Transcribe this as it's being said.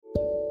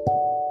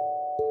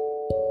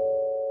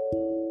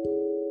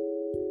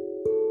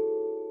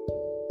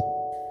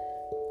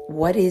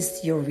What is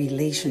your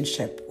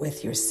relationship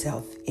with your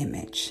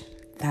self-image?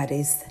 That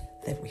is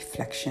the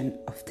reflection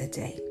of the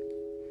day.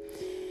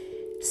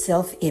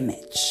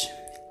 Self-image.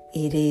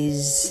 It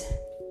is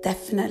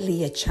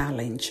definitely a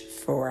challenge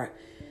for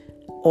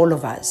all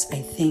of us.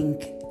 I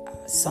think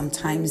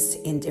sometimes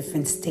in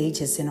different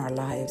stages in our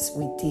lives,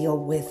 we deal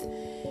with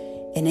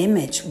an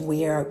image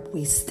where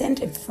we stand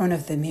in front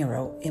of the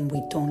mirror and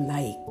we don't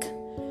like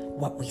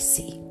what we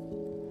see.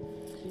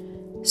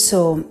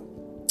 So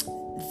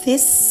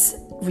this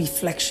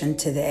reflection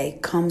today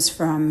comes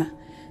from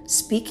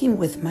speaking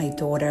with my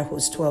daughter,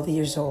 who's 12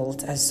 years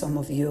old. As some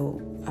of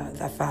you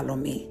that follow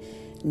me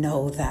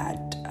know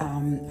that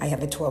I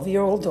have a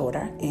 12-year-old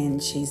daughter,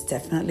 and she's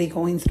definitely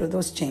going through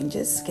those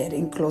changes,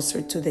 getting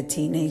closer to the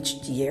teenage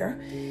year.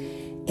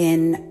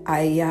 And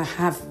I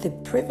have the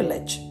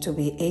privilege to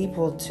be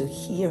able to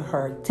hear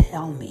her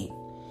tell me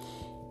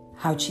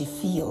how she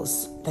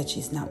feels that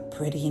she's not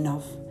pretty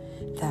enough,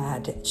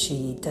 that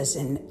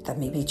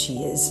maybe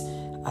she is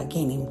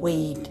gaining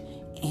weight.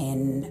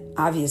 And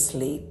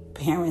obviously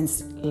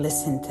parents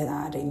listen to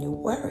that and you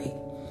worry.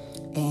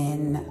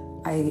 And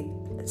I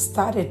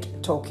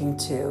started talking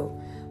to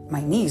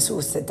my niece,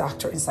 who's a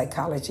doctor in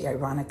psychology,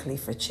 ironically,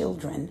 for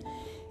children.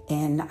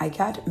 And I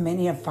got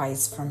many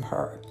advice from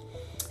her.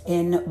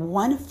 And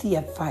one of the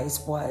advice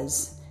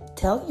was,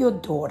 tell your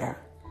daughter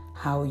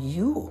how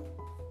you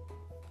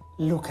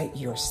look at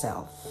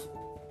yourself.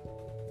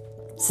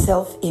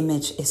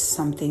 Self-image is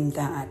something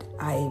that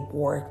I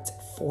worked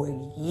for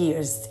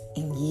years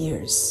and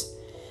years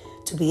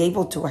to be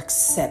able to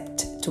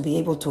accept, to be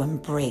able to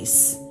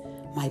embrace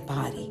my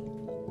body.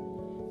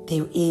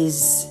 There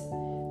is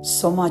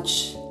so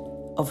much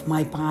of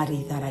my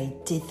body that I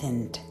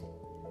didn't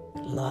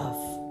love.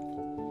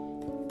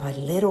 But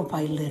little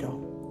by little,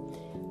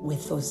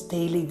 with those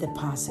daily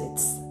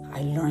deposits,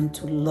 I learned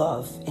to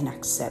love and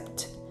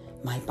accept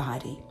my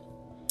body.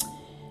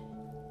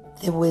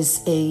 There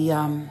was a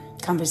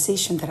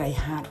conversation that I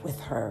had with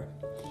her,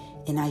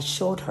 and I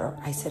showed her,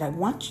 I said, I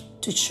want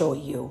to show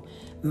you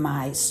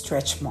my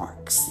stretch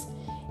marks.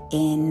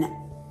 And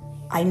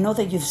I know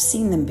that you've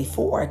seen them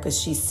before because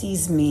she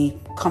sees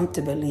me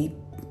comfortably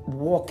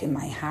walk in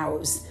my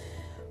house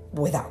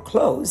without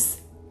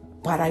clothes,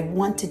 but I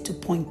wanted to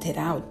point it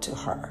out to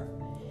her.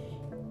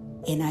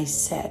 And I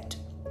said,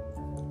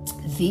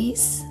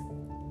 these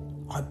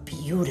are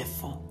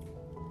beautiful.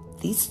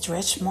 These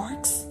stretch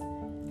marks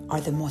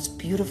are the most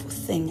beautiful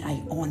thing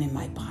I own in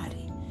my body.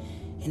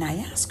 And I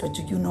asked her,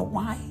 do you know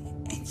why?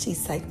 And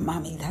she's like,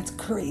 Mommy, that's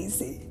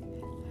crazy.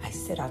 I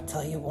said, I'll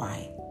tell you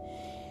why.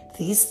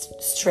 These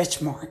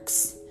stretch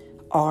marks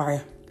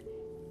are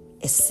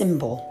a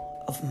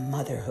symbol of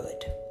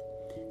motherhood.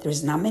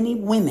 There's not many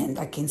women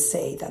that can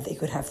say that they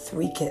could have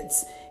 3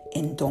 kids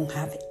and don't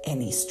have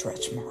any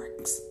stretch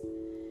marks.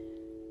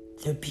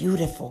 They're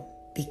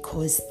beautiful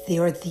because they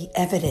are the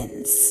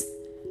evidence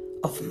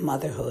of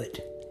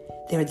motherhood.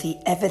 They're the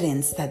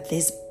evidence that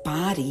this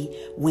body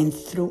went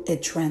through a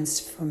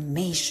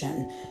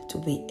transformation to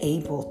be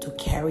able to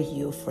carry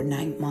you for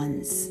 9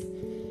 months.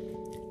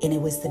 And it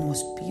was the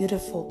most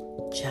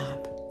beautiful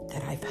job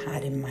that I've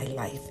had in my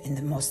life, and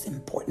the most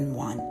important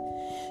one.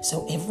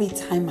 So every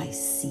time I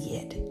see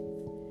it,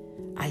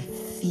 I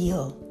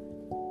feel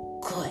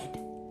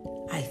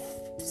good. I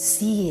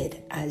see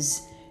it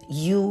as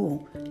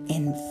you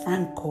and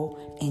Franco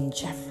and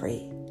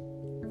Jeffrey.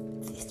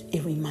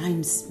 It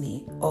reminds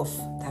me of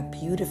that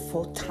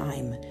beautiful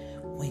time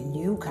when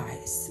you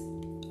guys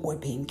were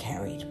being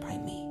carried by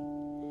me.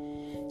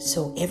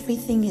 So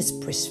everything is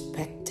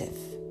perspective.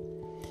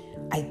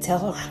 I tell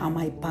her how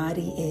my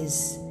body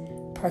is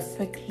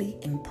perfectly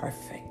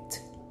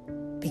imperfect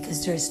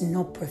because there's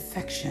no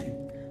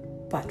perfection.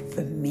 But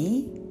for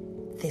me,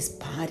 this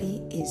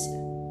body is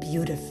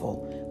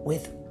beautiful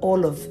with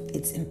all of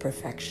its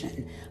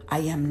imperfection. I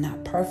am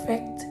not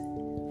perfect,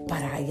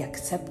 but I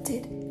accept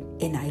it.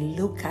 And I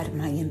look at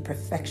my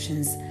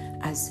imperfections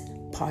as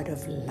part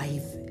of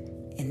life,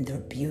 and they're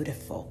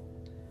beautiful.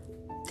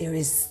 There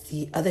is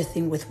the other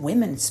thing with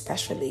women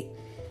especially.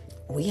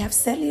 We have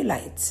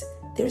cellulite.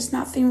 There's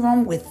nothing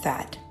wrong with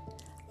that.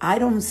 I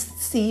don't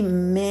see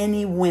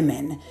many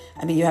women.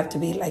 I mean, you have to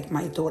be like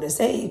my daughter's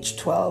age,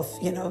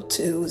 12,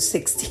 to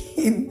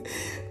 16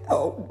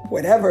 or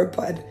whatever.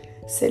 But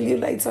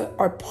cellulites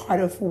are part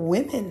of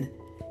women.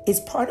 It's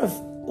part of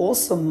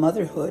also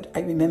motherhood. I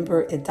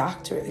remember a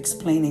doctor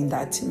explaining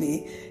that to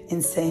me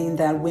and saying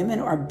that women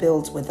are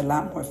built with a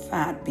lot more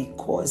fat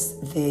because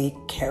they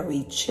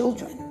carry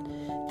children.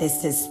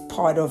 This is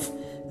part of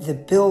the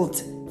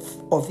build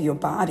of your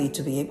body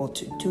to be able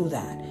to do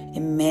that.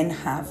 And men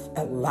have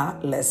a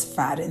lot less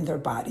fat in their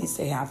bodies.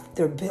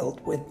 They're built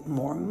with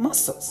more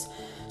muscles.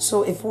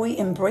 So if we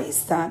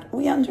embrace that,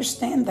 we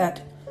understand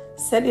that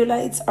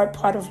cellulites are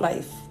part of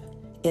life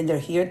and they're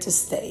here to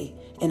stay.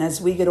 And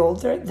as we get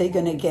older, they're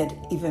going to get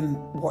even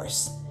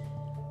worse.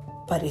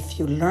 But if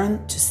you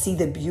learn to see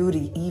the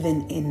beauty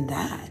even in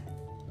that,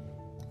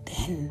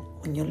 then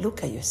when you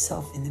look at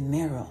yourself in the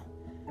mirror,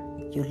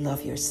 you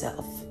love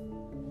yourself.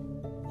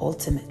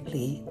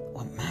 Ultimately,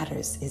 what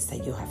matters is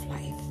that you have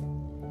life.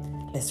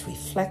 let's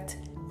reflect,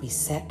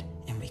 reset,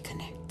 and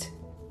reconnect.